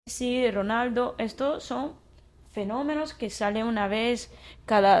Sí, Ronaldo, estos son fenómenos que salen una vez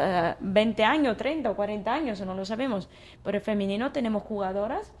cada 20 años, 30 o 40 años, no lo sabemos. Por el femenino tenemos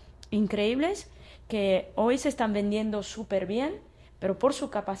jugadoras increíbles que hoy se están vendiendo súper bien, pero por sus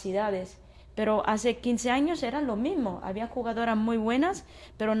capacidades. Pero hace 15 años eran lo mismo, había jugadoras muy buenas,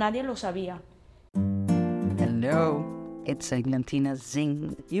 pero nadie lo sabía. Hello, it's Eglantina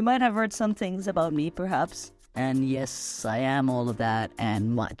Zing. You might have heard some things about me, perhaps. And yes, I am all of that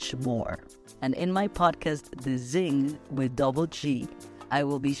and much more. And in my podcast, The Zing with double G, I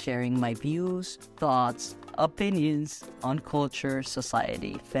will be sharing my views, thoughts, opinions on culture,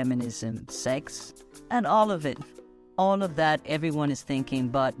 society, feminism, sex, and all of it. All of that everyone is thinking,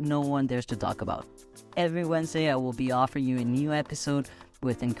 but no one dares to talk about. Every Wednesday, I will be offering you a new episode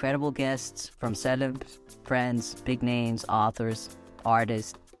with incredible guests from celebs, friends, big names, authors,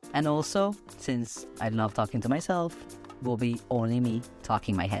 artists, and also, since I love talking to myself, will be only me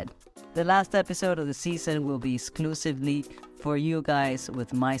talking my head. The last episode of the season will be exclusively for you guys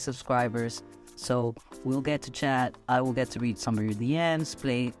with my subscribers. So we'll get to chat, I will get to read some of your DMs,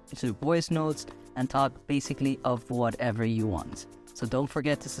 play your voice notes, and talk basically of whatever you want. So don't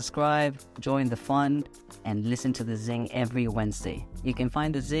forget to subscribe, join the fun, and listen to The Zing every Wednesday. You can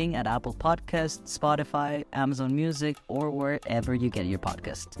find The Zing at Apple Podcasts, Spotify, Amazon Music, or wherever you get your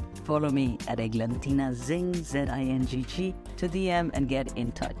podcast. Follow me at Eglantina Zing, Z-I-N-G-G, to DM and get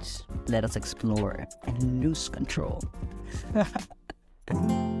in touch. Let us explore and lose control. Hola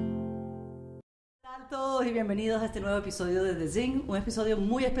a todos y bienvenidos a este nuevo episodio de The Zing, un episodio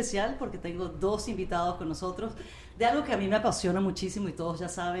muy especial porque tengo dos invitados con nosotros de algo que a mí me apasiona muchísimo y todos ya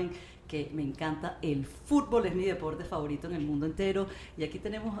saben que me encanta el fútbol, es mi deporte favorito en el mundo entero y aquí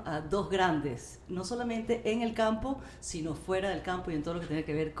tenemos a dos grandes, no solamente en el campo, sino fuera del campo y en todo lo que tiene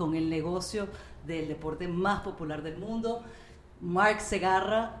que ver con el negocio del deporte más popular del mundo. Marc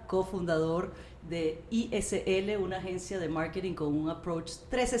Segarra, cofundador de ISL, una agencia de marketing con un approach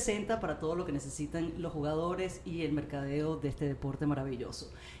 360 para todo lo que necesitan los jugadores y el mercadeo de este deporte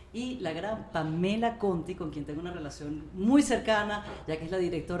maravilloso. Y la gran Pamela Conti, con quien tengo una relación muy cercana, ya que es la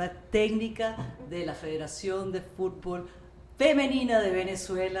directora técnica de la Federación de Fútbol Femenina de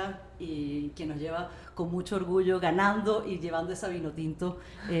Venezuela y quien nos lleva con mucho orgullo ganando y llevando esa vino tinto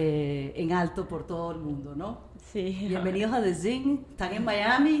en alto por todo el mundo, ¿no? Sí. Bienvenidos a The Zing, están en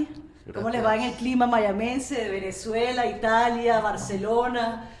Miami. Gracias. ¿Cómo les va en el clima mayamense de Venezuela, Italia,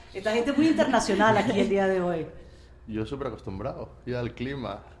 Barcelona? Esta gente muy internacional aquí el día de hoy. Yo súper acostumbrado ya al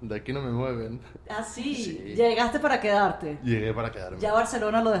clima, de aquí no me mueven. Ah, sí. Sí. Llegaste para quedarte. Llegué para quedarme. Ya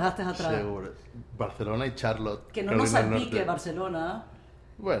Barcelona lo dejaste atrás. Seguro. Barcelona y Charlotte. Que no nos Carolina del salpique Norte. Barcelona.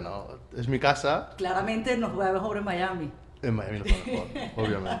 Bueno, es mi casa. Claramente nos juega mejor en Miami. En Miami no fue mejor,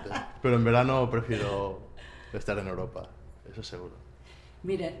 obviamente. Pero en verano prefiero estar en Europa, eso seguro.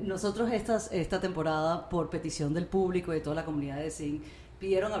 Mire, nosotros esta temporada, por petición del público y de toda la comunidad de Zing,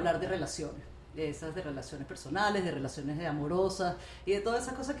 pidieron hablar de relaciones. De esas de relaciones personales, de relaciones amorosas y de todas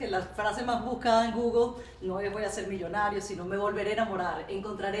esas cosas que la frase más buscada en Google no es voy a ser millonario, sino me volveré a enamorar,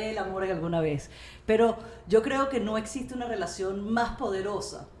 encontraré el amor en alguna vez. Pero yo creo que no existe una relación más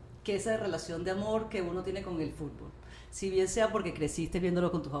poderosa que esa relación de amor que uno tiene con el fútbol. Si bien sea porque creciste viéndolo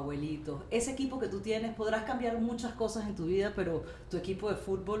con tus abuelitos, ese equipo que tú tienes, podrás cambiar muchas cosas en tu vida, pero tu equipo de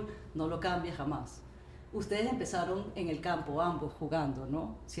fútbol no lo cambia jamás. Ustedes empezaron en el campo, ambos jugando,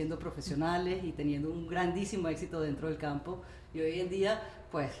 ¿no? Siendo profesionales y teniendo un grandísimo éxito dentro del campo. Y hoy en día,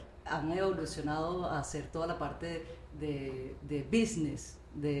 pues, han evolucionado a hacer toda la parte de business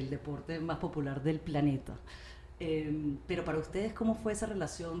del deporte más popular del planeta. Pero para ustedes, ¿cómo fue esa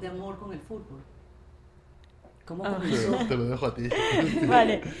relación de amor con el fútbol? ¿Cómo comenzó? Te lo dejo a ti.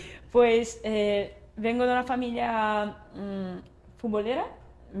 Vale, pues vengo de una familia futbolera.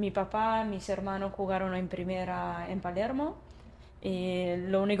 Mi papá, mis hermanos jugaron en primera en Palermo.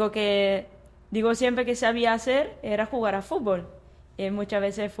 Lo único que digo siempre que sabía hacer era jugar a fútbol. Muchas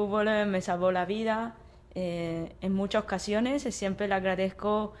veces el fútbol me salvó la vida. En muchas ocasiones siempre le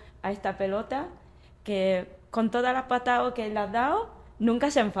agradezco a esta pelota que con todas las patadas que le has dado,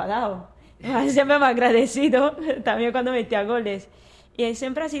 nunca se ha enfadado. Siempre me ha agradecido, también cuando metía goles. Y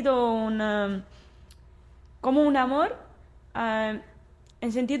siempre ha sido como un amor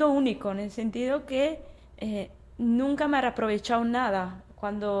en sentido único, en el sentido que nunca me ha aprovechado nada.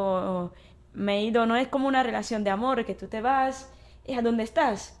 Cuando me he ido, no es como una relación de amor, que tú te vas, ¿y a dónde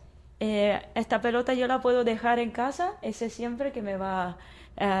estás? Esta pelota yo la puedo dejar en casa, ese siempre que me va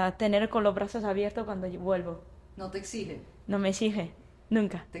a tener con los brazos abiertos cuando yo vuelvo. ¿No te exige? No me exige,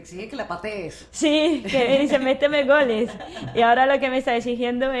 nunca. Te exige que la patees. Sí, que dice, méteme goles. Y ahora lo que me está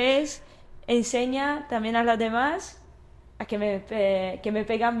exigiendo es, enseña también a los demás que me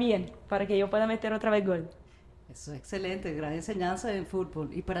pegan bien para que yo pueda meter otra vez gol. Eso es excelente, gran enseñanza en fútbol.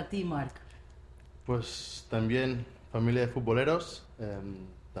 ¿Y para ti, Marc? Pues también familia de futboleros,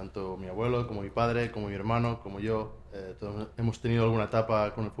 tanto mi abuelo como mi padre, como mi hermano, como yo, todos hemos tenido alguna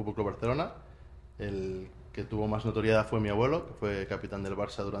etapa con el Fútbol Club Barcelona. El que tuvo más notoriedad fue mi abuelo, que fue capitán del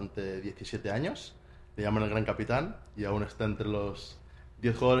Barça durante 17 años. Le llaman el Gran Capitán y aún está entre los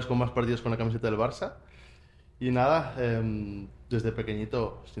 10 jugadores con más partidos con la camiseta del Barça. Y nada, desde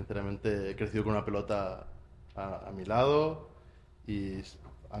pequeñito, sinceramente, he crecido con una pelota a mi lado y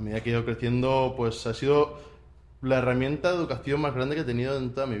a medida que he ido creciendo, pues ha sido la herramienta de educación más grande que he tenido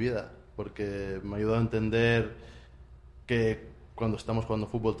en toda mi vida, porque me ha ayudado a entender que cuando estamos jugando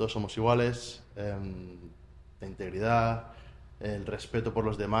fútbol todos somos iguales, la integridad, el respeto por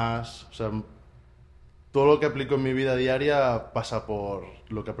los demás, o sea, todo lo que aplico en mi vida diaria pasa por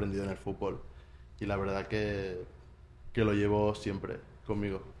lo que he aprendido en el fútbol y la verdad que lo llevo siempre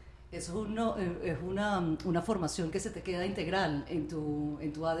conmigo. Eso es una formación que se te queda integral en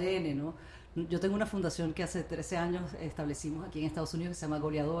tu ADN, ¿no? Yo tengo una fundación que hace 13 años establecimos aquí en Estados Unidos que se llama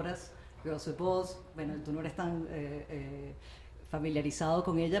Goleadoras, Girls with Balls. Bueno, tú no eres tan familiarizado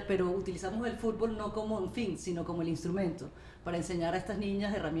con ella, pero utilizamos el fútbol no como un fin, sino como el instrumento para enseñar a estas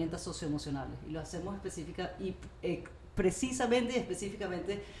niñas herramientas socioemocionales. Y lo hacemos precisamente y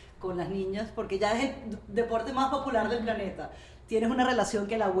específicamente con las niñas, porque ya es el deporte más popular del planeta. Tienes una relación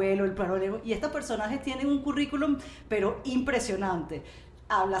que el abuelo, el problema, y estos personajes tienen un currículum, pero impresionante.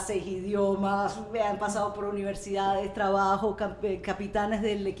 Habla 6 idiomas, han pasado por universidades, trabajo, capitanes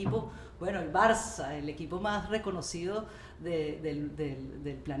del equipo, bueno, el Barça, el equipo más reconocido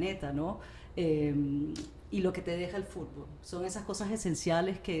del planeta, ¿no? Y lo que te deja el fútbol. Son esas cosas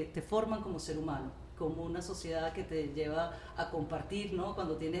esenciales que te forman como ser humano, como una sociedad que te lleva a compartir, ¿no?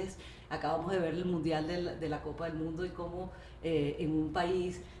 Cuando acabamos de ver el Mundial de la Copa del Mundo y cómo en un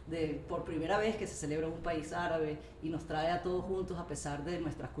país, por primera vez que se celebra en un país árabe y nos trae a todos juntos a pesar de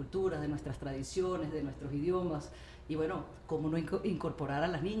nuestras culturas, de nuestras tradiciones, de nuestros idiomas, y bueno, cómo no incorporar a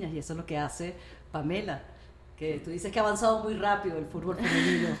las niñas, y eso es lo que hace Pamela, que tú dices que ha avanzado muy rápido el fútbol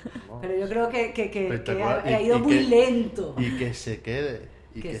femenino, pero yo creo que ha ido muy lento. Y que se quede,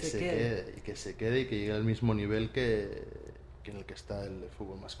 y que se quede y que llegue al mismo nivel que en el que está el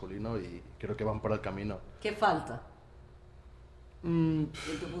fútbol masculino, y creo que van por el camino. ¿Qué falta?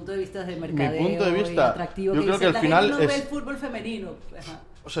 Desde tu punto de vista de mercadeo, mi punto de vista, y atractivo, yo creo que al final no ve el fútbol femenino. Ajá.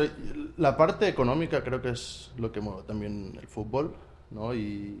 O sea, la parte económica creo que es lo que mueve también el fútbol, ¿no?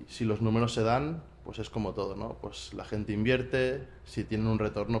 Y si los números se dan, pues es como todo, ¿no? Pues la gente invierte, si tienen un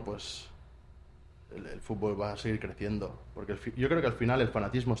retorno, pues el fútbol va a seguir creciendo. Porque yo creo que al final el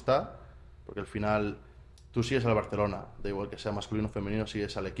fanatismo está, porque al final tú sigues al Barcelona, da igual que sea masculino o femenino,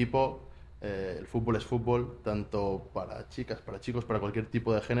 sigues al equipo. El fútbol es fútbol, tanto para chicas, para chicos, para cualquier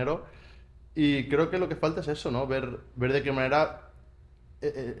tipo de género. Y creo que lo que falta es eso, ¿no? Ver de qué manera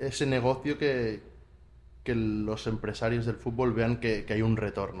ese negocio que los empresarios del fútbol vean que hay un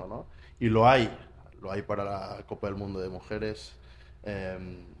retorno, ¿no? Y lo hay para la Copa del Mundo de Mujeres.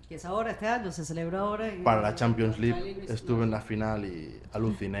 Que es ahora, este año, se celebra ahora. Para la Champions League estuve en la final y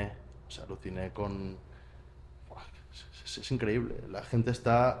aluciné. O sea, aluciné con... Es increíble. La gente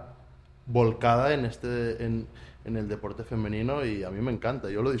está volcada en el deporte femenino y a mí me encanta.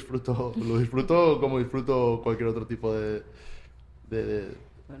 Yo lo disfruto como disfruto cualquier otro tipo de...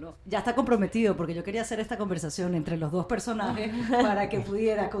 Bueno, ya está comprometido porque yo quería hacer esta conversación entre los dos personajes para que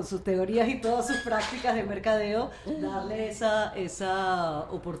pudiera, con sus teorías y todas sus prácticas de mercadeo, darle esa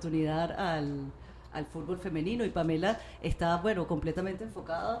oportunidad al fútbol femenino. Y Pamela está, bueno, completamente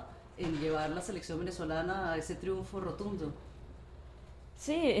enfocada en llevar la selección venezolana a ese triunfo rotundo.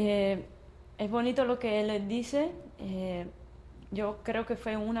 Sí, es bonito lo que él dice. Yo creo que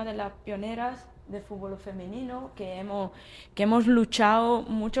fue una de las pioneras de fútbol femenino, que hemos luchado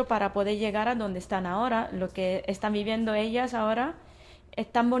mucho para poder llegar a donde están ahora. Lo que están viviendo ellas ahora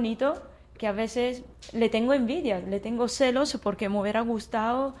es tan bonito que a veces le tengo envidia, le tengo celos, porque me hubiera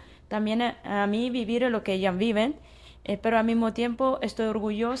gustado también a mí vivir lo que ellas viven, pero al mismo tiempo estoy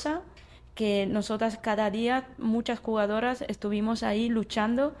orgullosa que nosotras cada día, muchas jugadoras, estuvimos ahí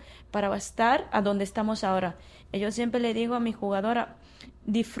luchando para estar a donde estamos ahora. Yo siempre le digo a mis jugadoras: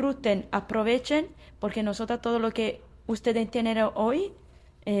 disfruten, aprovechen, porque nosotras todo lo que ustedes tienen hoy,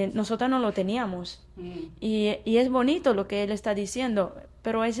 nosotras no lo teníamos. Y es bonito lo que él está diciendo,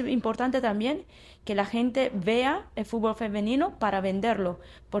 pero es importante también que la gente vea el fútbol femenino para venderlo,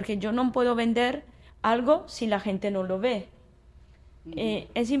 porque yo no puedo vender algo si la gente no lo ve.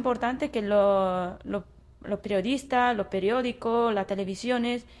 Es importante que los periodistas, los periódicos, las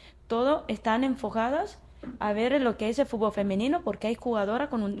televisiones, todo están enfocadas a ver lo que es el fútbol femenino, porque hay jugadoras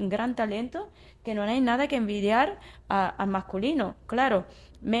con un gran talento que no hay nada que envidiar al masculino. Claro,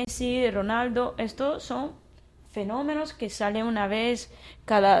 Messi, Ronaldo, estos son fenómenos que salen una vez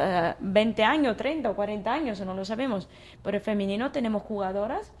cada 20 años, 30 o 40 años, no lo sabemos. Pero el femenino tenemos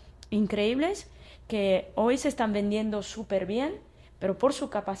jugadoras increíbles que hoy se están vendiendo súper bien, pero por sus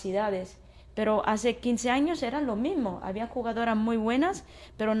capacidades. Pero hace 15 años eran lo mismo, había jugadoras muy buenas,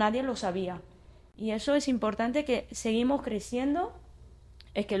 pero nadie lo sabía. Y eso es importante, que seguimos creciendo,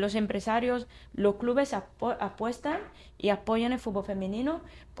 es que los empresarios, los clubes apuestan y apoyan el fútbol femenino,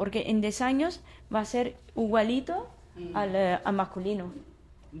 porque en 10 años va a ser igualito al masculino.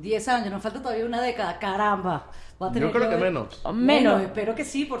 10 años, nos falta todavía una década, caramba. Yo creo que menos. Menos. Espero que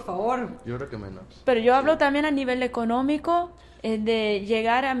sí, por favor. Yo creo que menos. Pero yo hablo también a nivel económico, de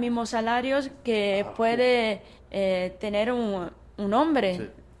llegar a mismos salarios que puede tener un hombre, Sí.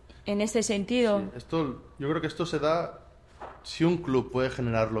 en este sentido. Sí, yo creo que esto se da si un club puede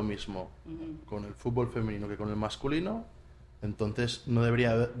generar lo mismo con el fútbol femenino que con el masculino, entonces no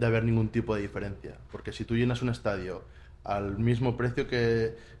debería de haber ningún tipo de diferencia. Porque si tú llenas un estadio al mismo precio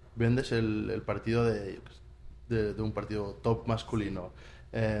que vendes el partido de un partido top masculino,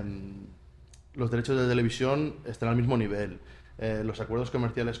 los derechos de televisión están al mismo nivel, los acuerdos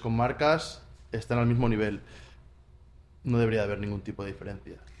comerciales con marcas están al mismo nivel, no debería haber ningún tipo de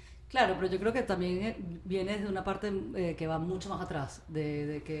diferencia. Claro, pero yo creo que también viene de una parte que va mucho más atrás,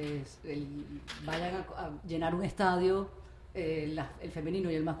 de que vayan a llenar un estadio, el femenino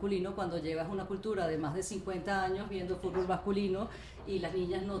y el masculino, cuando llevas una cultura de más de 50 años viendo fútbol masculino y las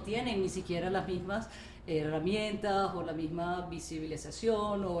niñas no tienen ni siquiera las mismas herramientas o la misma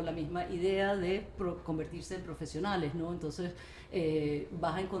visibilización o la misma idea de convertirse en profesionales, ¿no? Entonces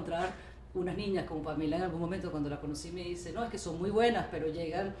vas a encontrar unas niñas como Pamela en algún momento, cuando la conocí, me dice, no, es que son muy buenas, pero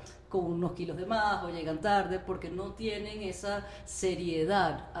llegan con unos kilos de más o llegan tarde porque no tienen esa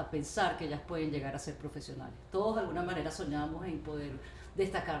seriedad a pensar que ellas pueden llegar a ser profesionales. Todos de alguna manera soñamos en poder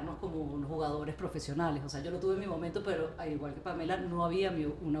destacarnos como unos jugadores profesionales. O sea, yo lo tuve en mi momento, pero al igual que Pamela, no había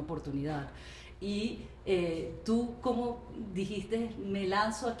una oportunidad. Y tú, como dijiste, me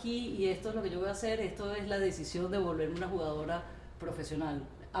lanzo aquí y esto es lo que yo voy a hacer, esto es la decisión de volverme una jugadora profesional,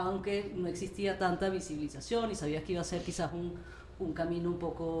 aunque no existía tanta visibilización y sabías que iba a ser quizás un camino un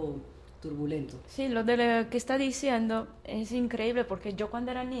poco turbulento. Sí, lo de lo que está diciendo es increíble, porque yo cuando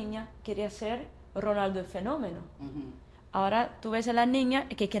era niña quería ser Ronaldo el fenómeno. Ahora tú ves a las niñas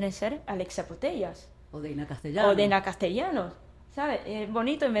que quieren ser Alexia Putellas. O Deina Castellanos. ¿Sabes? Es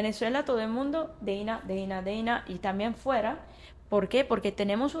bonito, en Venezuela todo el mundo, Deina, y también fuera. ¿Por qué? Porque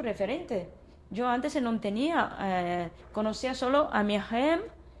tenemos un referente. Yo antes no tenía, conocía solo a mi Gem,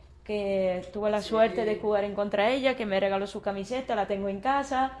 que tuve la suerte de jugar en contra de ella, que me regaló su camiseta, la tengo en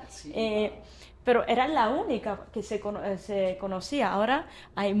casa, pero era la única que se conocía. Ahora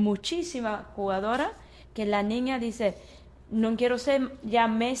hay muchísimas jugadoras que la niña dice, no quiero ser ya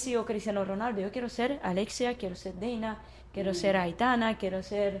Messi o Cristiano Ronaldo, yo quiero ser Alexia, quiero ser Deina, quiero ser Aitana, quiero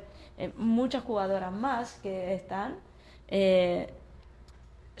ser muchas jugadoras más que están,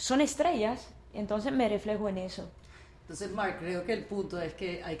 son estrellas, entonces me reflejo en eso. Entonces, Marc, creo que el punto es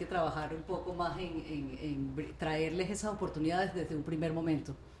que hay que trabajar un poco más en traerles esas oportunidades desde un primer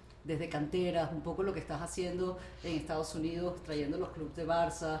momento, desde canteras, un poco lo que estás haciendo en Estados Unidos, trayendo los clubes de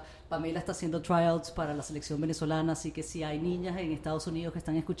Barça. Pamela está haciendo tryouts para la selección venezolana, así que si hay niñas en Estados Unidos que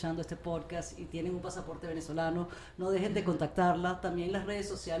están escuchando este podcast y tienen un pasaporte venezolano, no dejen de contactarla. También las redes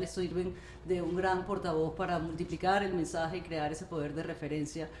sociales sirven de un gran portavoz para multiplicar el mensaje y crear ese poder de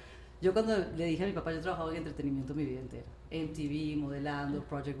referencia. Yo cuando le dije a mi papá, yo trabajaba en entretenimiento mi vida entera, MTV, modelando,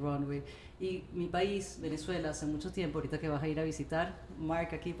 Project Runway, y mi país, Venezuela, hace mucho tiempo, ahorita que vas a ir a visitar,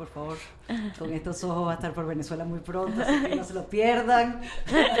 Marc, aquí por favor, con estos ojos va a estar por Venezuela muy pronto, así que no se lo pierdan.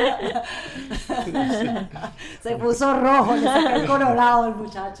 Se puso rojo, le sacó el colorado el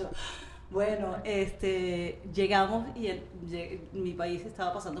muchacho. Bueno, llegamos y mi país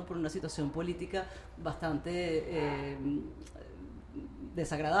estaba pasando por una situación política bastante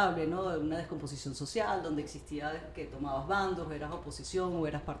desagradable, ¿no? Una descomposición social donde existía que tomabas bandos, eras oposición o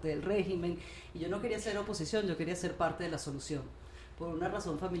eras parte del régimen, y yo no quería ser oposición, yo quería ser parte de la solución. Por una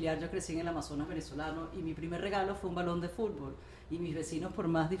razón familiar, yo crecí en el Amazonas venezolano y mi primer regalo fue un balón de fútbol, y mis vecinos, por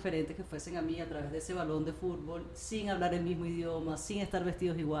más diferentes que fuesen a mí, a través de ese balón de fútbol, sin hablar el mismo idioma, sin estar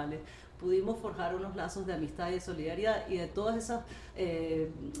vestidos iguales, pudimos forjar unos lazos de amistad y de solidaridad y de todas esas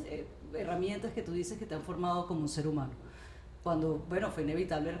herramientas que tú dices que te han formado como un ser humano. Cuando, bueno, fue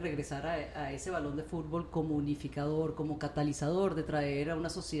inevitable regresar a ese balón de fútbol como unificador, como catalizador de traer a una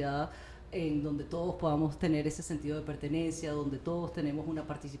sociedad en donde todos podamos tener ese sentido de pertenencia, donde todos tenemos una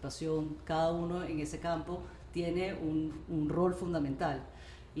participación, cada uno en ese campo tiene un rol fundamental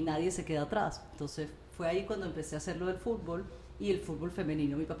y nadie se queda atrás. Entonces fue ahí cuando empecé a hacer lo del fútbol y el fútbol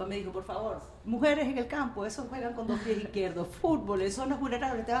femenino. Mi papá me dijo, por favor, mujeres en el campo, esos juegan con 2 pies izquierdos, fútbol, eso no es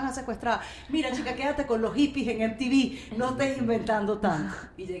vulnerable, te van a secuestrar. Mira, chica, quédate con los hippies en MTV, no estés inventando tanto.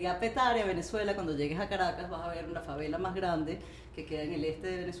 Y llegué a Petare, a Venezuela. Cuando llegues a Caracas vas a ver una favela más grande que queda en el este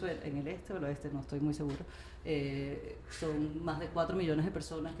de Venezuela, en el este o el oeste, no estoy muy seguro. Son más de 4 millones de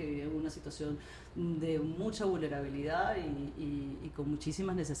personas que viven en una situación de mucha vulnerabilidad y con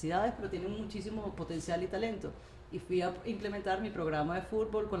muchísimas necesidades, pero tienen muchísimo potencial y talento. Y fui a implementar mi programa de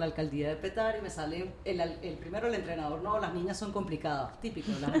fútbol con la alcaldía de Petare y me sale primero el entrenador, no, las niñas son complicadas,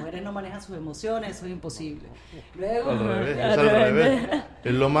 típico, las mujeres no manejan sus emociones, eso es imposible. Luego, al revés,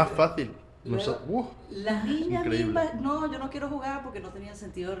 es lo más fácil. Luego, las niñas mismas, no, yo no quiero jugar porque no tenían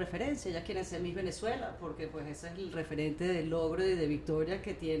sentido de referencia, ellas quieren ser Miss Venezuela, porque pues ese es el referente de logro y de victoria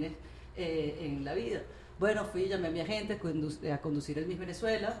que tienes en la vida. Bueno, llamé a mi agente a conducir el Miss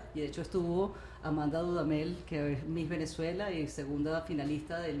Venezuela, y de hecho estuvo Amanda Dudamel, que es Miss Venezuela y segunda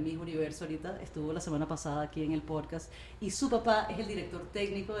finalista del Miss Universo ahorita, estuvo la semana pasada aquí en el podcast, y su papá es el director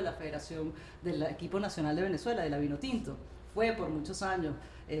técnico de la Federación del Equipo Nacional de Venezuela, de la Vinotinto. Fue por muchos años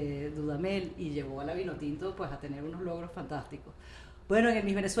Dudamel y llevó a la Vinotinto pues a tener unos logros fantásticos. Bueno, en el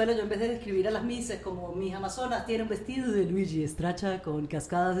Miss Venezuela yo en vez de describir a las Misses como Miss Amazonas tiene un vestido de Luigi Estracha con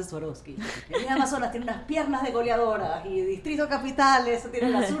cascadas de Swarovski. El Miss Amazonas tiene unas piernas de goleadora y Distrito Capital eso tiene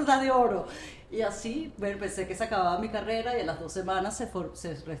la zurda de oro. Y así pensé que se acababa mi carrera y a las 2 semanas se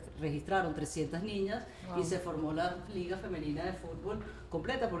registraron 300 niñas. Wow. Y se formó la Liga Femenina de Fútbol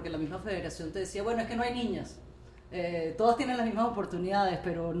completa porque la misma federación te decía, bueno, es que no hay niñas. Todas tienen las mismas oportunidades,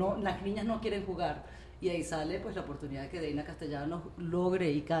 pero no, las niñas no quieren jugar. Y ahí sale pues la oportunidad de que Deina Castellanos logre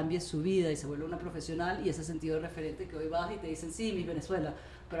y cambie su vida y se vuelva una profesional, y ese sentido de referente que hoy vas y te dicen, sí, Miss Venezuela,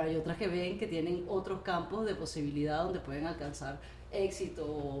 pero hay otras que ven que tienen otros campos de posibilidad donde pueden alcanzar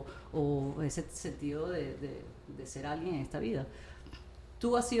éxito o ese sentido de ser alguien en esta vida.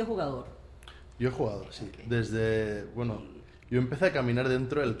 ¿Tú has sido jugador? Yo he jugado, sí. Desde, yo empecé a caminar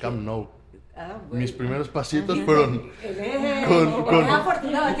dentro del Camp Nou. Mis primeros pasitos fueron con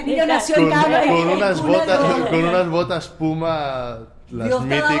unas botas Puma, las Dios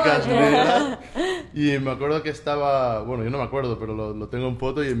míticas negras, y me acuerdo que estaba, yo no me acuerdo, pero lo tengo en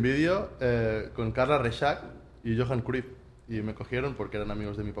foto y en vídeo, con Carla Reixac y Johan Cruyff, y me cogieron porque eran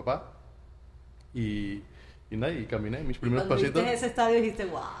amigos de mi papá, y caminé mis primeros pasitos. Cuando viste ese estadio dijiste,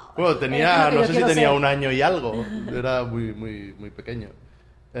 wow. Bueno, no sé si tenía un año y algo, era muy, muy, muy pequeño.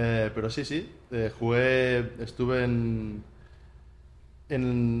 Pero sí, estuve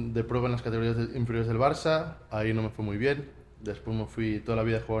de prueba en las categorías inferiores del Barça, ahí no me fue muy bien. Después me fui toda la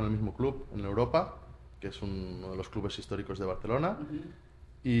vida a jugar en el mismo club, en Europa, que es uno de los clubes históricos de Barcelona. Uh-huh.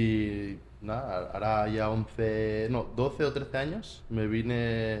 Y hará ya 12 o 13 años,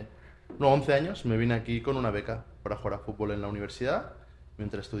 11 años, me vine aquí con una beca para jugar a fútbol en la universidad,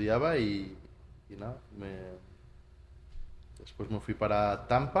 mientras estudiaba Después me fui para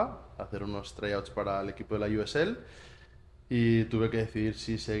Tampa a hacer unos tryouts para el equipo de la USL y tuve que decidir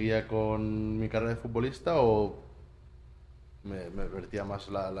si seguía con mi carrera de futbolista o me vertía más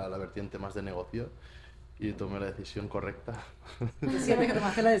la vertiente más de negocio, y tomé la decisión correcta. Siempre que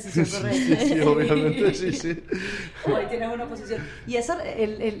tomaste la decisión correcta. Sí, obviamente, sí. Hoy tienes una posición. Y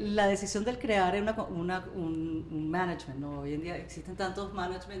la decisión del crear un management, ¿no? Hoy en día existen tantos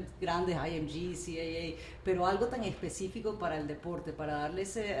management grandes, IMG, CAA, pero algo tan específico para el deporte, para darle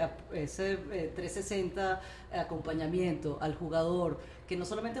ese 360 acompañamiento al jugador, que no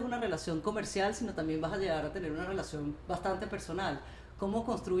solamente es una relación comercial, sino también vas a llegar a tener una relación bastante personal. ¿Cómo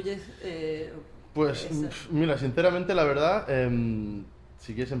construyes...? Pues mira, sinceramente, la verdad,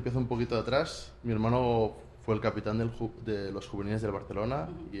 si quieres empiezo un poquito de atrás. Mi hermano fue el capitán de los juveniles del Barcelona,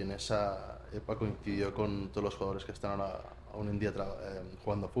 uh-huh. Y en esa época coincidió con todos los jugadores que están aún en día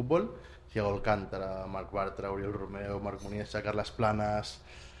jugando fútbol. Thiago Alcántara, Marc Bartra, Oriol Romeu, Marc Muniesa, Carles Planas,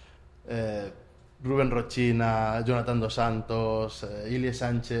 Rubén Rochina, Jonathan Dos Santos, Ilie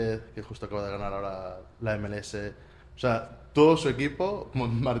Sánchez, que justo acaba de ganar ahora la MLS. O sea, todo su equipo,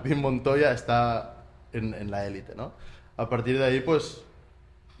 Martín Montoya, está en la élite, ¿no? A partir de ahí, pues,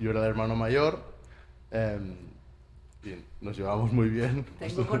 yo era el hermano mayor, y nos llevamos muy bien.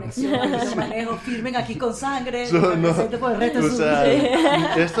 Tengo conexión, yo manejo, firmen aquí con sangre, por el resto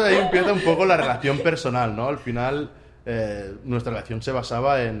esto de ahí empieza un poco la relación personal, ¿no? Al final, nuestra relación se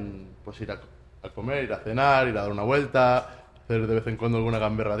basaba en, pues, ir a comer, ir a cenar, ir a dar una vuelta, hacer de vez en cuando alguna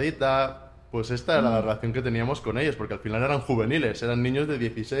gamberradita. pues esta era la relación que teníamos con ellos, porque al final eran juveniles, eran niños de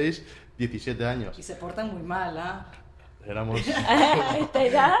 16, 17 años. Y se portan muy mal, ¿ah? Éramos, ¿Esta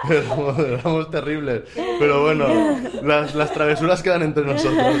edad? éramos terribles, pero bueno, las travesuras quedan entre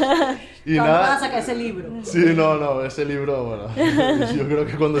nosotros. Y ¿Cuándo nada, vas a sacar ese libro? sí, no, ese libro, bueno, yo creo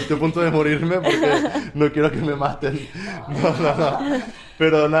que cuando esté a punto de morirme, porque no quiero que me maten, no.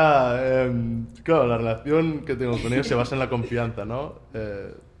 Pero nada, claro, la relación que tengo con ellos se basa en la confianza, ¿no?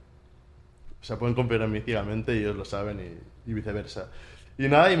 O sea, pueden confiar en mí ciegamente y ellos lo saben y viceversa. Y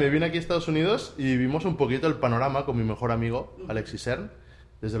nada, y me vine aquí a Estados Unidos y vimos un poquito el panorama con mi mejor amigo, Alexis Sern.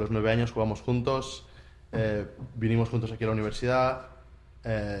 Desde los 9 años jugamos juntos, vinimos juntos aquí a la universidad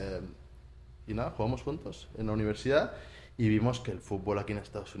y nada, jugamos juntos en la universidad y vimos que el fútbol aquí en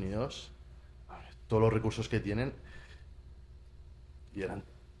Estados Unidos, todos los recursos que tienen, y eran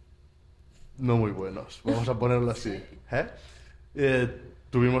no muy buenos, vamos a ponerlo así.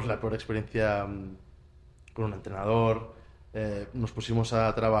 Tuvimos la peor experiencia con un entrenador. Nos pusimos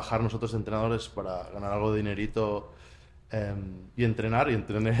a trabajar nosotros entrenadores para ganar algo de dinerito y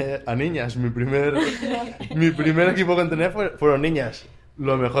entrené a niñas. Mi primer equipo que entrené fueron niñas.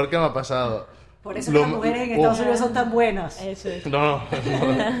 Lo mejor que me ha pasado. Por eso las mujeres en Estados Unidos son tan buenas. Eso es. No.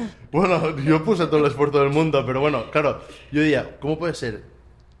 Bueno, yo puse todo el esfuerzo del mundo, pero bueno, claro, yo diría, ¿cómo puede ser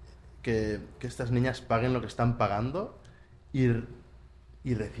que estas niñas paguen lo que están pagando y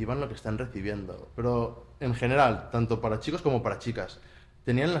reciban lo que están recibiendo? Pero en general, tanto para chicos como para chicas,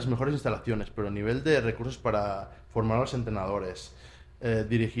 tenían las mejores instalaciones, pero a nivel de recursos para formar a los entrenadores,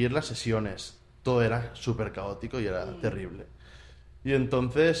 dirigir las sesiones, todo era súper caótico y era terrible. Y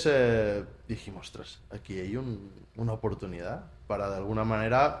entonces dijimos, ostras, aquí hay una oportunidad para de alguna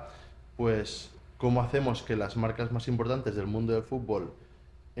manera, pues, ¿cómo hacemos que las marcas más importantes del mundo del fútbol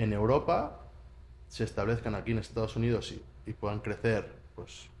en Europa se establezcan aquí en Estados Unidos y puedan crecer,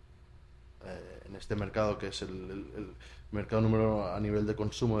 pues, en este mercado que es el mercado número uno a nivel de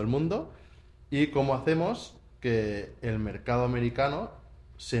consumo del mundo? ¿Y cómo hacemos que el mercado americano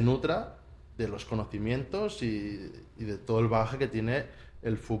se nutra de los conocimientos y de todo el bagaje que tiene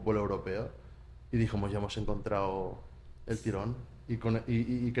el fútbol europeo? Y dijimos, ya hemos encontrado el tirón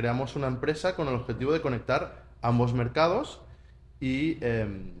y creamos una empresa con el objetivo de conectar ambos mercados y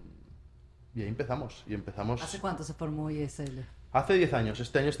ahí empezamos. ¿Hace cuánto se formó ISL? Hace 10 años.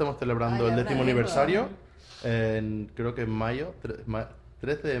 Este año estamos celebrando el 10º aniversario. Creo que en mayo,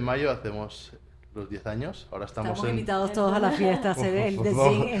 13 de mayo hacemos los 10 años. Ahora estamos invitados todos a la fiesta, a hacer el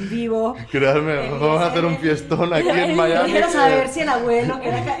Zing en vivo. Créanme, vamos a hacer un fiestón aquí en Miami. Yo quiero saber si el abuelo, que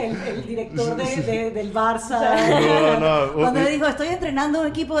era el director del Barça, cuando le dijo, estoy entrenando un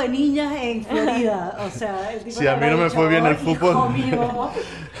equipo de niñas en Florida. O sea, el tipo si a mí no me fue bien el fútbol. Hijo mío,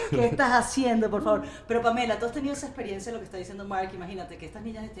 ¿qué estás haciendo, por favor? Pero Pamela, tú has tenido esa experiencia, lo que está diciendo Marc. Imagínate que estas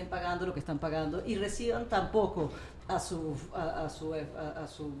niñas estén pagando lo que están pagando y reciban tan poco a su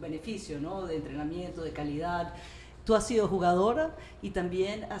beneficio, ¿no? De entrenamiento, de calidad. Tú has sido jugadora y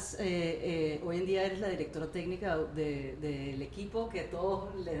también hoy en día eres la directora técnica del equipo, que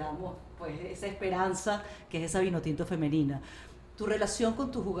todos le damos pues esa esperanza que es esa vinotinto femenina. Tu relación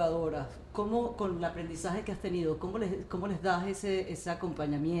con tus jugadoras, con el aprendizaje que has tenido, ¿cómo les das ese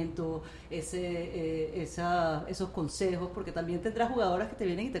acompañamiento, esos consejos? Porque también tendrás jugadoras que te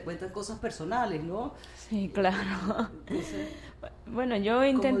vienen y te cuentan cosas personales, ¿no? Sí, claro. Bueno, yo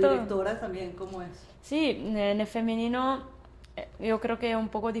intento... Como directora también, ¿cómo es? Sí, en el femenino yo creo que es un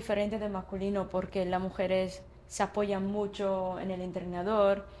poco diferente del masculino, porque las mujeres se apoyan mucho en el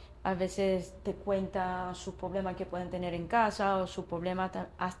entrenador. A veces te cuentan sus problemas que pueden tener en casa o sus problemas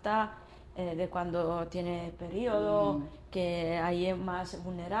hasta de cuando tiene periodo, que ahí es más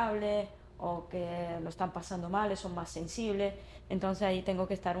vulnerable o que lo están pasando mal, son más sensibles. Entonces ahí tengo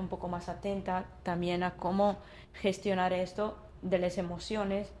que estar un poco más atenta también a cómo gestionar esto de las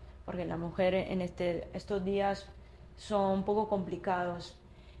emociones, porque las mujeres en estos días son un poco complicados.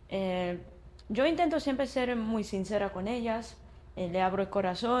 Yo intento siempre ser muy sincera con ellas. Le abro el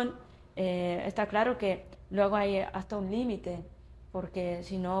corazón. Está claro que luego hay hasta un límite, porque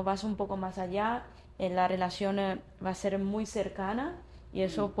si no vas un poco más allá, la relación va a ser muy cercana y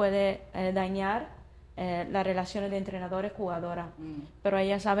eso puede dañar las relaciones de entrenadores-jugadoras. Pero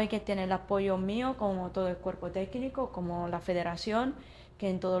ella sabe que tiene el apoyo mío, como todo el cuerpo técnico, como la federación, que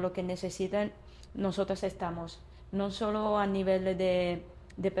en todo lo que necesiten nosotros estamos, no solo a nivel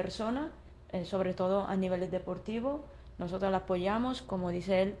de persona, sobre todo a nivel deportivo. Nosotros la apoyamos, como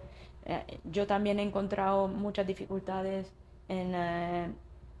dice él. Yo también he encontrado muchas dificultades en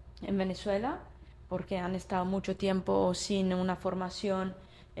Venezuela, porque han estado mucho tiempo sin una formación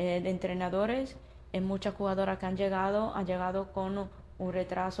de entrenadores. Muchas jugadoras que han llegado con un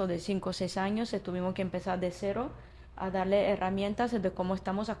retraso de 5 o 6 años y tuvimos que empezar de cero a darle herramientas de cómo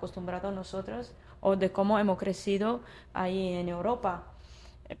estamos acostumbrados nosotros o de cómo hemos crecido ahí en Europa.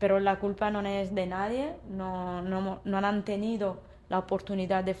 Pero la culpa no es de nadie, no han tenido la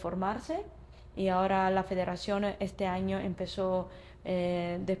oportunidad de formarse y ahora la federación este año empezó,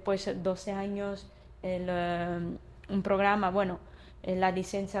 después de 12 años, un programa, la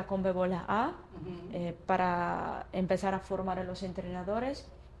licencia con Bebola A, para empezar a formar a los entrenadores,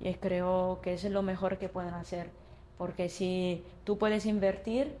 y creo que es lo mejor que pueden hacer, porque si tú puedes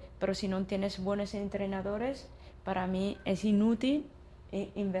invertir, pero si no tienes buenos entrenadores, para mí es inútil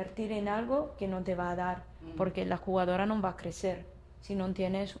invertir en algo que no te va a dar, porque la jugadora no va a crecer si no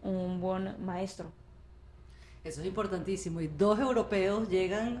tienes un buen maestro. Eso es importantísimo. Y 2 europeos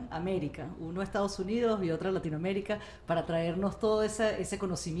llegan a América, uno a Estados Unidos y otro a Latinoamérica, para traernos todo ese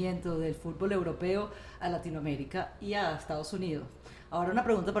conocimiento del fútbol europeo a Latinoamérica y a Estados Unidos. Ahora una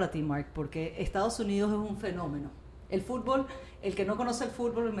pregunta para ti, Marc, porque Estados Unidos es un fenómeno. El fútbol, el que no conoce el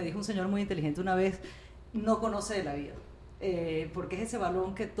fútbol, me dijo un señor muy inteligente una vez, no conoce de la vida. Porque es ese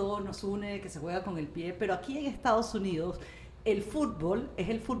balón que todos nos une, que se juega con el pie, pero aquí en Estados Unidos el fútbol es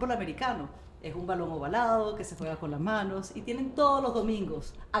el fútbol americano, es un balón ovalado que se juega con las manos y tienen todos los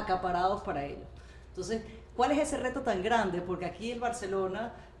domingos acaparados para ello. Entonces, ¿cuál es ese reto tan grande? Porque aquí el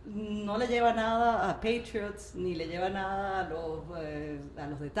Barcelona no le lleva nada a Patriots, ni le lleva nada a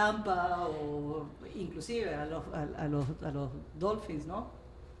los de Tampa, o inclusive a los Dolphins, ¿no?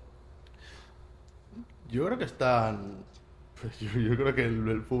 Yo creo que yo creo que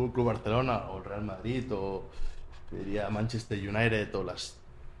el Fútbol Club Barcelona o el Real Madrid o diría Manchester United o las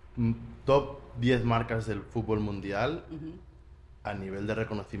top 10 marcas del fútbol mundial, a nivel de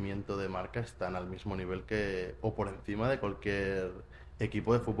reconocimiento de marca están al mismo nivel que o por encima de cualquier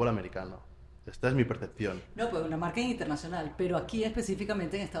equipo de fútbol americano. Esta es mi percepción. No, pues una marca internacional, pero aquí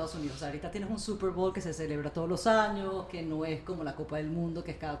específicamente en Estados Unidos. O sea, ahorita tienes un Super Bowl que se celebra todos los años, que no es como la Copa del Mundo,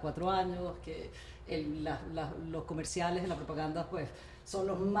 que es cada 4 años, que los comerciales, la propaganda, pues son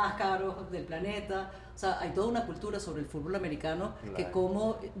los más caros del planeta. O sea, hay toda una cultura sobre el fútbol americano, claro, que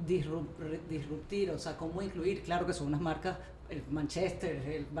cómo disruptir, o sea, cómo incluir. Claro que son unas marcas, el Manchester,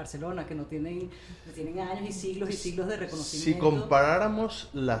 el Barcelona, que no tienen años y siglos de reconocimiento. Si comparáramos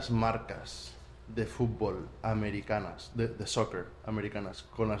las marcas de fútbol americanas, de soccer americanas,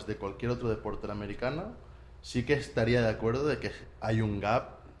 con las de cualquier otro deporte americano, sí que estaría de acuerdo de que hay un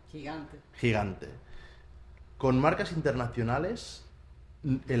gap gigante. Con marcas internacionales,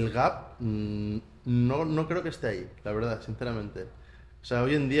 el gap no creo que esté ahí, la verdad, sinceramente. O sea,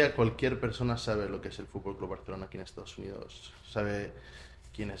 hoy en día cualquier persona sabe lo que es el Fútbol Club Barcelona aquí en Estados Unidos. Sabe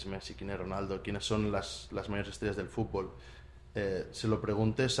quién es Messi, quién es Ronaldo, quiénes son las mayores estrellas del fútbol. Se lo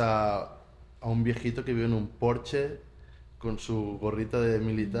preguntes a un viejito que vive en un Porsche con su gorrita de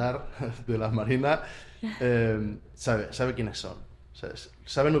militar de la Marina, sabe quiénes son.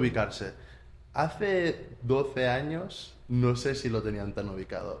 Saben ubicarse. Hace 12 años no sé si lo tenían tan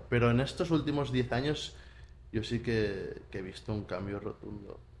ubicado, pero en estos últimos 10 años yo sí que he visto un cambio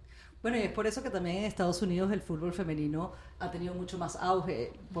rotundo. Bueno, y es por eso que también en Estados Unidos el fútbol femenino ha tenido mucho más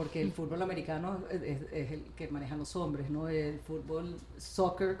auge, porque el fútbol americano es el que manejan los hombres, ¿no? El fútbol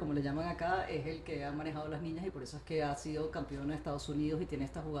soccer, como le llaman acá, es el que han manejado las niñas, y por eso es que ha sido campeona de Estados Unidos y tiene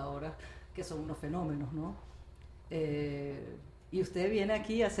estas jugadoras que son unos fenómenos, ¿no? Y usted viene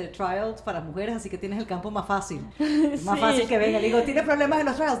aquí a hacer trials para mujeres, así que tienes el campo más fácil. Sí. Más fácil que venga. Le digo, ¿tiene problemas en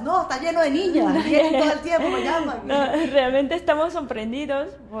los trials? No, está lleno de niñas. Vienen todo el tiempo, me llaman. No, realmente estamos sorprendidos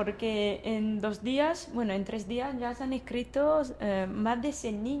porque en 2 días, en 3 días ya se han inscrito más de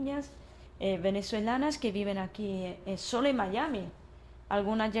 100 niñas venezolanas que viven aquí solo en Miami.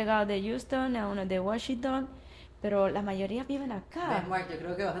 Algunas han llegado de Houston, algunas de Washington, pero la mayoría viven acá. ¿Ves, Marc? Yo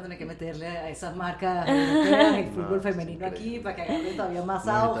creo que vas a tener que meterle a esas marcas europeas el fútbol femenino aquí para que agarren todavía más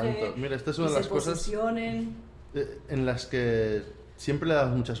auge. Mira, esta es una de las cosas en las que siempre le das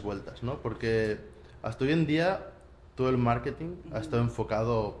muchas vueltas, ¿no? Porque hasta hoy en día todo el marketing ha estado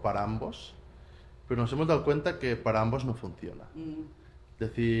enfocado para ambos, pero nos hemos dado cuenta que para ambos no funciona. Es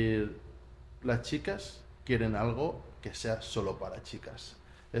decir, las chicas quieren algo que sea solo para chicas.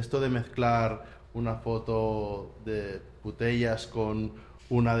 Esto de mezclar una foto de Putellas con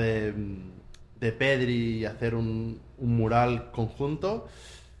una de Pedri y hacer un mural conjunto,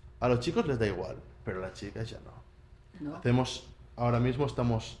 a los chicos les da igual, pero a las chicas ya no. Ahora mismo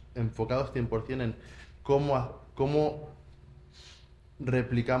estamos enfocados 100% en cómo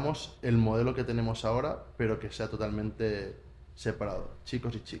replicamos el modelo que tenemos ahora, pero que sea totalmente separado,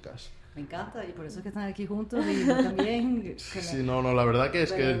 chicos y chicas. Me encanta, y por eso es que están aquí juntos, y yo también. Sí, la verdad que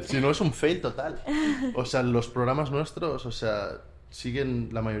es que si no es un fail total. O sea, los programas nuestros,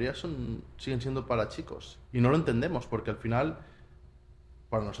 la mayoría siguen siendo para chicos. Y no lo entendemos, porque al final,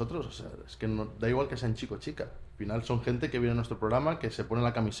 para nosotros, o sea, es que da igual que sean chico o chica. Al final son gente que viene a nuestro programa, que se pone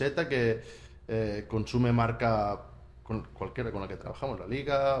la camiseta, que consume marca cualquiera con la que trabajamos, la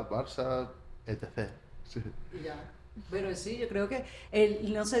Liga, Barça, etc. Sí. Ya. Pero sí, yo creo que,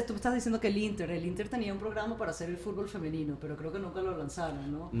 no sé, tú me estás diciendo que el Inter tenía un programa para hacer el fútbol femenino, pero creo que nunca lo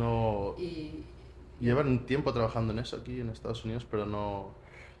lanzaron, ¿no? No. Llevan un tiempo trabajando en eso aquí en Estados Unidos, pero no.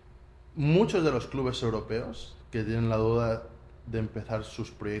 Muchos de los clubes europeos que tienen la duda de empezar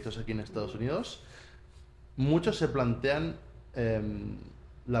sus proyectos aquí en Estados Unidos, muchos se plantean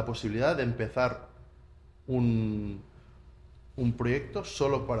la posibilidad de empezar un proyecto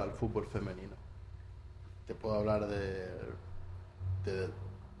solo para el fútbol femenino. Te puedo hablar de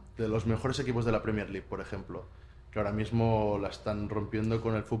los mejores equipos de la Premier League, por ejemplo, que ahora mismo la están rompiendo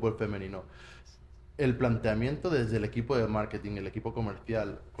con el fútbol femenino. El planteamiento desde el equipo de marketing, el equipo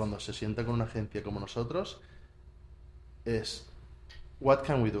comercial, cuando se sienta con una agencia como nosotros, es what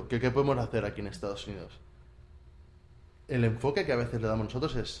can we do? ¿Qué podemos hacer aquí en Estados Unidos? El enfoque que a veces le damos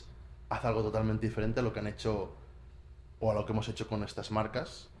nosotros es haz algo totalmente diferente a lo que han hecho o a lo que hemos hecho con estas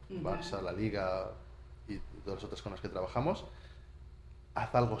marcas, Barça, la Liga y todas las otras con las que trabajamos.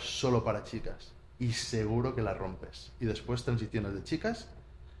 Haz algo solo para chicas y seguro que la rompes. Y después transiciones de chicas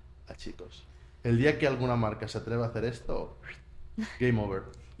a chicos. El día que alguna marca se atreva a hacer esto, game over.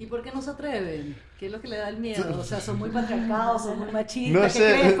 ¿Y por qué no se atreven? ¿Qué es lo que le da el miedo? O sea, son muy patriarcados, son muy machistas. No ¿Qué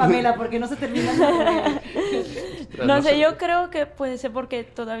sé. crees, Pamela? ¿Por qué no se terminan de atrever? No sé, yo creo que puede ser porque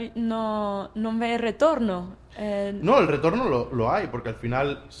todavía no ve retorno. No, el retorno lo hay, porque al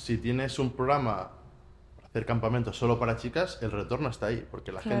final, si tienes un programa para hacer campamentos solo para chicas, el retorno está ahí,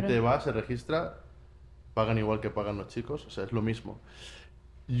 porque la gente va, se registra, pagan igual que pagan los chicos, o sea, es lo mismo.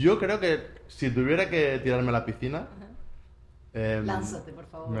 Yo creo que si tuviera que tirarme a la piscina... Lánzate, por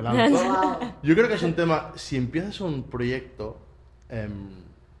favor. Me lanzo. Wow. Yo creo que es un tema, si empiezas un proyecto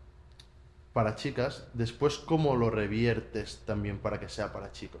para chicas, después cómo lo reviertes también para que sea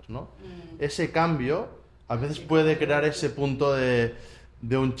para chicos, ¿no? Ese cambio a veces puede crear ese punto de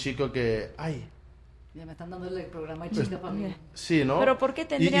un chico que, ay... Ya me están dando el programa de chicas para mí. Sí, ¿no? Pero ¿por qué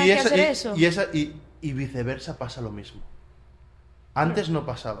tendría que hacer eso? Y viceversa pasa lo mismo. Antes no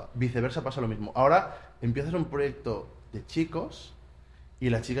pasaba, viceversa pasa lo mismo. Ahora empiezas un proyecto de chicos y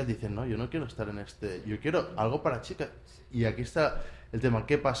las chicas dicen, no, yo no quiero estar en este, yo quiero algo para chicas. Y aquí está el tema,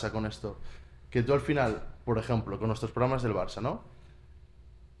 ¿qué pasa con esto? Que tú al final, por ejemplo, con nuestros programas del Barça, ¿no?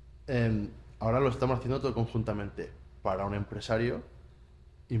 Ahora lo estamos haciendo todo conjuntamente. Para un empresario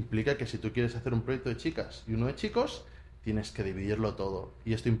implica que si tú quieres hacer un proyecto de chicas y uno de chicos, tienes que dividirlo todo.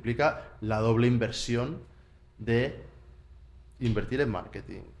 Y esto implica la doble inversión de invertir en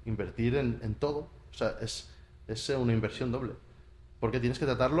marketing, invertir en todo. O sea, es una inversión doble. Porque tienes que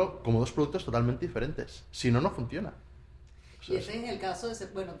tratarlo como dos productos totalmente diferentes. Si no, no funciona. O sea, y ese es el caso de...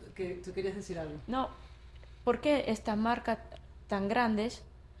 Bueno, que tú querías decir algo. No, porque estas marcas tan grandes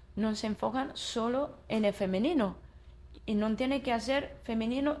no se enfocan solo en el femenino. Y no tiene que hacer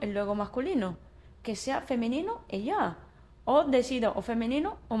femenino y luego masculino. Que sea femenino y ya. O decido o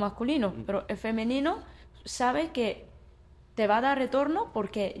femenino o masculino. Pero el femenino sabe que te va a dar retorno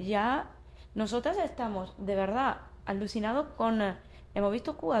porque ya nosotras estamos de verdad alucinados con... hemos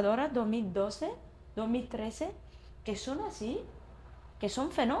visto jugadoras 2012, 2013 que son así, que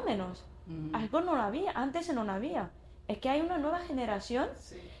son fenómenos. Algo no lo había, antes no lo había. Es que hay una nueva generación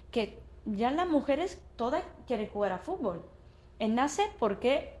que ya las mujeres todas quieren jugar a fútbol. Nace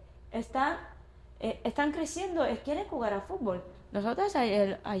porque están creciendo, quieren jugar a fútbol. Nosotras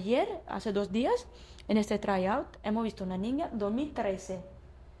ayer, hace 2 días, en este tryout, hemos visto una niña 2013,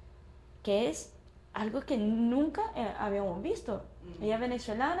 que es algo que nunca habíamos visto. Ella es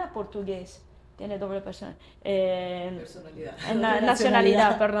venezolana, portugués, tiene doble personalidad.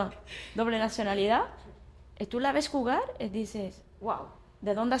 Nacionalidad, perdón. Doble nacionalidad. Y tú la ves jugar y dices, wow,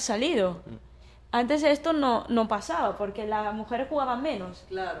 ¿de dónde has salido? Antes esto no pasaba, porque las mujeres jugaban menos.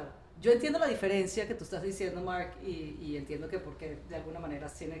 Claro. Yo entiendo la diferencia que tú estás diciendo, Marc, y entiendo que porque de alguna manera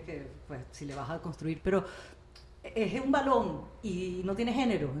tienes que, pues, si le vas a construir, pero es un balón y no tiene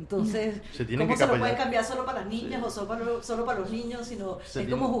género, entonces ¿cómo se lo puede cambiar solo para las niñas o solo para los niños? Sino es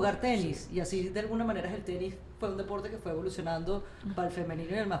como jugar tenis, y así de alguna manera el tenis fue un deporte que fue evolucionando para el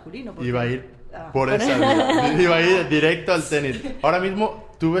femenino y el masculino. Porque, iba a ir por esa vía, iba a ir directo al tenis. Ahora mismo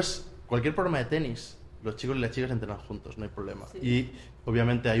tú ves cualquier programa de tenis, los chicos y las chicas entrenan juntos, no hay problema. Sí. Y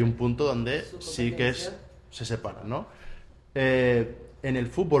obviamente hay un punto donde sí que se separan, ¿no? En el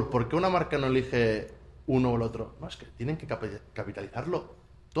fútbol, ¿por qué una marca no elige uno o el otro? No, es que tienen que capitalizarlo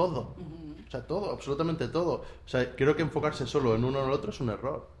todo. O sea, todo, absolutamente todo. O sea, creo que enfocarse solo en uno o en el otro es un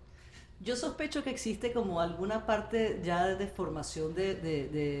error. Yo sospecho que existe como alguna parte ya de formación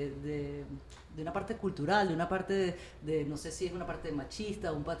de una parte cultural, de una parte no sé si es una parte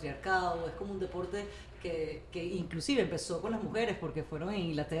machista, un patriarcado, es como un deporte que inclusive empezó con las mujeres, porque fueron en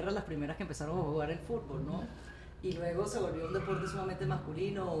Inglaterra las primeras que empezaron a jugar el fútbol, ¿no? Y luego se volvió un deporte sumamente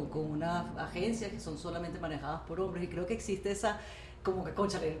masculino, con unas agencias que son solamente manejadas por hombres, y creo que existe esa, como que,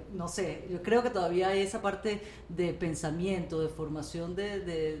 cónchale, no sé, yo creo que todavía hay esa parte de pensamiento, de formación,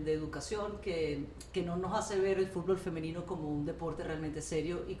 de educación, que no nos hace ver el fútbol femenino como un deporte realmente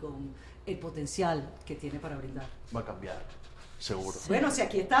serio y con el potencial que tiene para brindar. Va a cambiar. Seguro. Sí. Bueno, si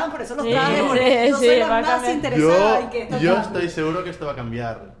aquí estaban, por eso los Sí, traje, porque yo soy la más interesada en que esto Yo cambie. estoy seguro que esto va a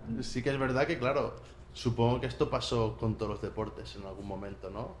cambiar. Sí que es verdad que, claro, supongo que esto pasó con todos los deportes en algún momento,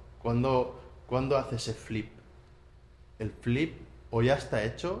 ¿no? ¿Cuándo hace ese flip? El flip o ya está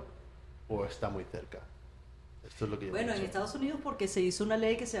hecho o está muy cerca. Esto es lo que yo Bueno, pienso. en Estados Unidos porque se hizo una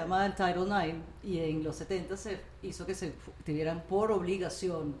ley que se llama el Title IX y en los 70 se hizo que se tuvieran por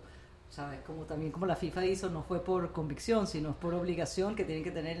obligación, ¿sabes? Como la FIFA hizo, no fue por convicción, sino por obligación que tienen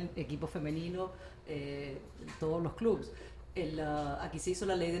que tener equipo femenino todos los clubes. Aquí se hizo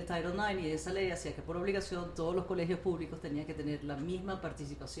la ley del Title IX y esa ley hacía que por obligación todos los colegios públicos tenían que tener la misma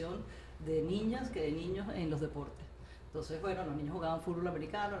participación de niñas que de niños en los deportes. Entonces, bueno, los niños jugaban fútbol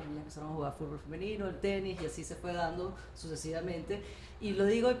americano, los niños empezaron a jugar fútbol femenino, el tenis, y así se fue dando sucesivamente. Y lo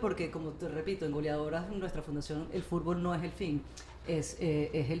digo porque, como te repito, en Goleadoras, en nuestra fundación, el fútbol no es el fin, es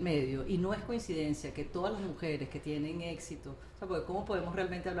el medio. Y no es coincidencia que todas las mujeres que tienen éxito, o sea, porque ¿cómo podemos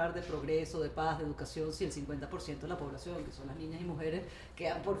realmente hablar de progreso, de paz, de educación, si el 50% de la población, que son las niñas y mujeres,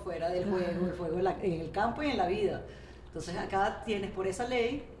 quedan por fuera del juego, el juego en el campo y en la vida? Entonces acá tienes por esa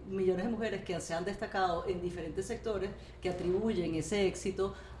ley millones de mujeres que se han destacado en diferentes sectores que atribuyen ese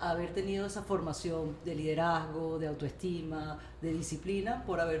éxito a haber tenido esa formación de liderazgo, de autoestima, de disciplina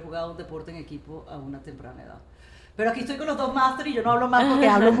por haber jugado un deporte en equipo a una temprana edad. Pero aquí estoy con los dos másteres y yo no hablo más porque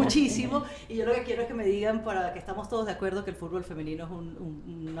hablo muchísimo y yo lo que quiero es que me digan, para que estamos todos de acuerdo, que el fútbol femenino es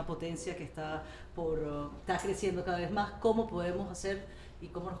una potencia que está creciendo cada vez más. ¿Cómo podemos hacer y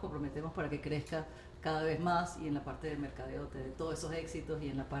cómo nos comprometemos para que crezca cada vez más, y en la parte del mercadeo de todos esos éxitos y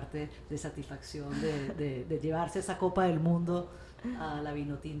en la parte de satisfacción de llevarse esa Copa del Mundo a la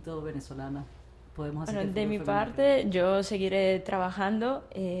vinotinto venezolana? Podemos hacer Bueno, de mi parte, yo seguiré trabajando,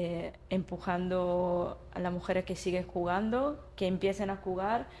 empujando a las mujeres que siguen jugando, que empiecen a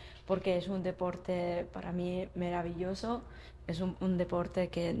jugar, porque es un deporte para mí maravilloso, es un deporte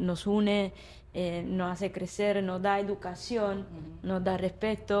que nos une, nos hace crecer, nos da educación, nos da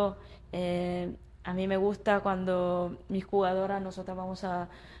respeto. A mí me gusta cuando mis jugadoras, nosotros vamos a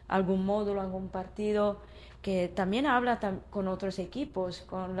algún módulo, a algún partido, que también habla con otros equipos,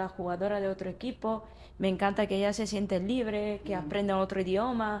 con la jugadora de otro equipo. Me encanta que ella se siente libre, que aprenda otro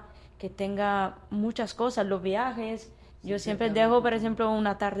idioma, que tenga muchas cosas, los viajes. Yo siempre dejo, por ejemplo,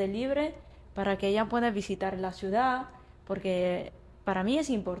 una tarde libre para que ella pueda visitar la ciudad, porque para mí es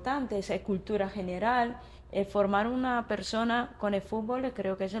importante, es cultura general. Formar una persona con el fútbol,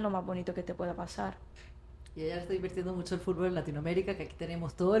 creo que eso es lo más bonito que te pueda pasar. Y ella está invirtiendo mucho el fútbol en Latinoamérica, que aquí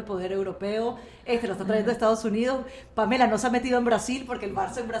tenemos todo el poder europeo, lo está trayendo a Estados Unidos. Pamela no se ha metido en Brasil, porque el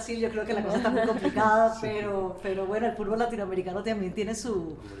Barça en Brasil yo creo que la cosa está muy complicada, sí. pero bueno, el fútbol latinoamericano también tiene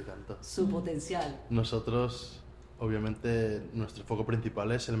su potencial. Nosotros, obviamente, nuestro foco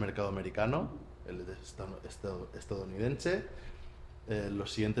principal es el mercado americano, el estadounidense.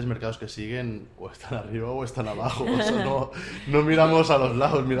 Los siguientes mercados que siguen o están arriba o están abajo, o sea, no miramos a los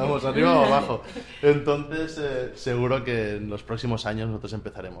lados, miramos arriba o abajo. Entonces seguro que en los próximos años nosotros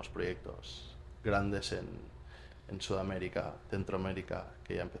empezaremos proyectos grandes en Sudamérica, Centroamérica,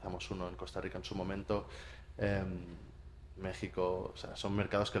 que ya empezamos uno en Costa Rica en su momento, México. O sea, son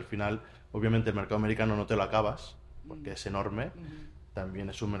mercados que al final, obviamente el mercado americano no te lo acabas porque es enorme, también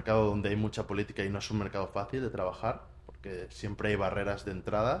es un mercado donde hay mucha política y no es un mercado fácil de trabajar, que siempre hay barreras de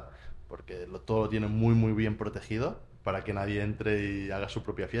entrada, porque todo lo tiene muy muy bien protegido para que nadie entre y haga su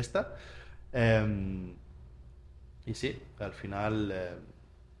propia fiesta. Y sí, al final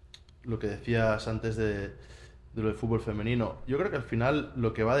lo que decías antes de lo del fútbol femenino, yo creo que al final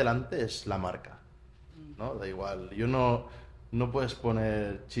lo que va adelante es la marca, ¿no? Da igual, no puedes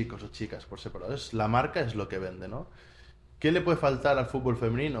poner chicos o chicas por separado, la marca es lo que vende, ¿no? ¿Qué le puede faltar al fútbol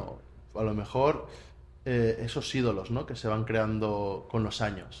femenino? A lo mejor esos ídolos, ¿no?, que se van creando con los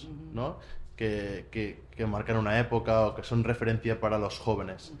años, ¿no?, que marcan una época o que son referencia para los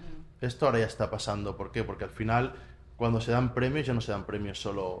jóvenes. Esto ahora ya está pasando. ¿Por qué? Porque al final, cuando se dan premios, ya no se dan premios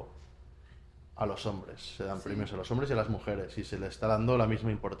solo a los hombres, se dan premios a los hombres y a las mujeres, y se le está dando la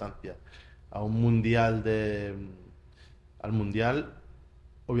misma importancia. A un mundial al mundial,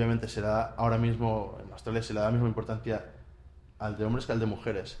 obviamente se da ahora mismo, en Australia se le da la misma importancia al de hombres que al de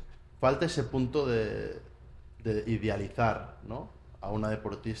mujeres. Falta ese punto de idealizar, ¿no?, a una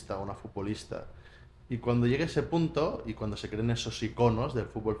deportista, a una futbolista. Y cuando llegue ese punto, y cuando se creen esos iconos del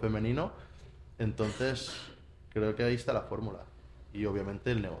fútbol femenino, entonces creo que ahí está la fórmula. Y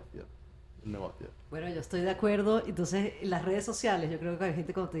obviamente el negocio. Bueno, yo estoy de acuerdo. Entonces, las redes sociales, yo creo que hay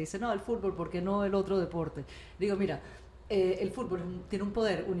gente cuando te dice, no, el fútbol, ¿por qué no el otro deporte? Digo, mira, el fútbol tiene un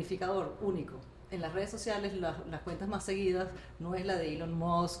poder unificador único. En las redes sociales, las cuentas más seguidas no es la de Elon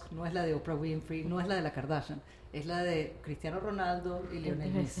Musk, no es la de Oprah Winfrey, no es la de la Kardashian, es la de Cristiano Ronaldo y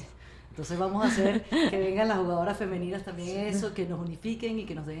Lionel Messi. Entonces vamos a hacer que vengan las jugadoras femeninas también, eso, que nos unifiquen y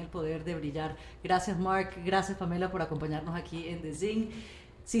que nos den el poder de brillar. Gracias, Marc, gracias, Pamela, por acompañarnos aquí en The Zing.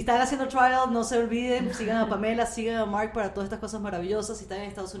 Si están haciendo trial, no se olviden, sigan a Pamela, sigan a Marc para todas estas cosas maravillosas. Si están en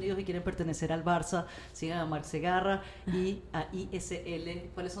Estados Unidos y quieren pertenecer al Barça, sigan a Marc Segarra y a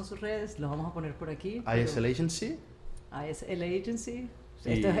ISL. ¿Cuáles son sus redes? Los vamos a poner por aquí. ISL Agency. ISL Agency.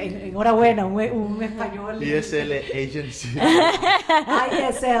 Esto es enhorabuena, un español. ISL Agency.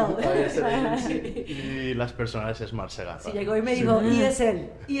 ISL. ISL Agency. Y las personales es Marc Segarra. Sí, llegó y me dijo ISL.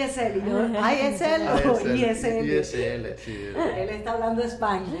 Y yo, ISL o ISL. ISL, sí. Él está hablando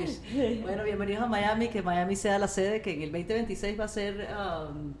Spanglish. Bueno, bienvenidos a Miami, que Miami sea la sede, que en el 2026 va a ser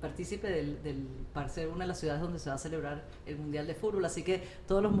partícipe para ser una de las ciudades donde se va a celebrar el Mundial de Fútbol. Así que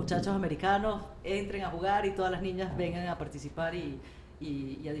todos los muchachos americanos entren a jugar y todas las niñas vengan a participar y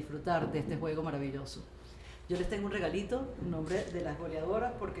a disfrutar de este juego maravilloso. Yo les tengo un regalito, un nombre de las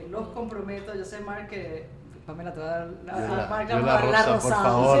goleadoras, porque los comprometo. Yo sé, Marc, que Pamela te va a dar la rosada. Por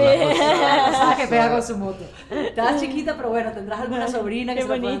favor, sí. la rosada que pega con su moto. Estás chiquita, pero bueno, tendrás alguna sobrina que qué se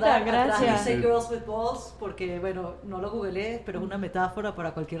la pueda bonita, dar. gracias. Dice Girls with Balls, porque bueno, no lo googleé, pero es una metáfora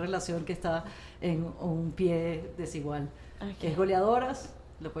para cualquier relación que está en un pie desigual. Okay. Es goleadoras.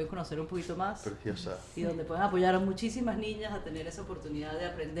 Lo pueden conocer un poquito más. Preciosa. Y donde pueden apoyar a muchísimas niñas a tener esa oportunidad de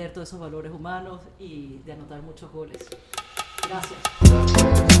aprender todos esos valores humanos y de anotar muchos goles. Gracias.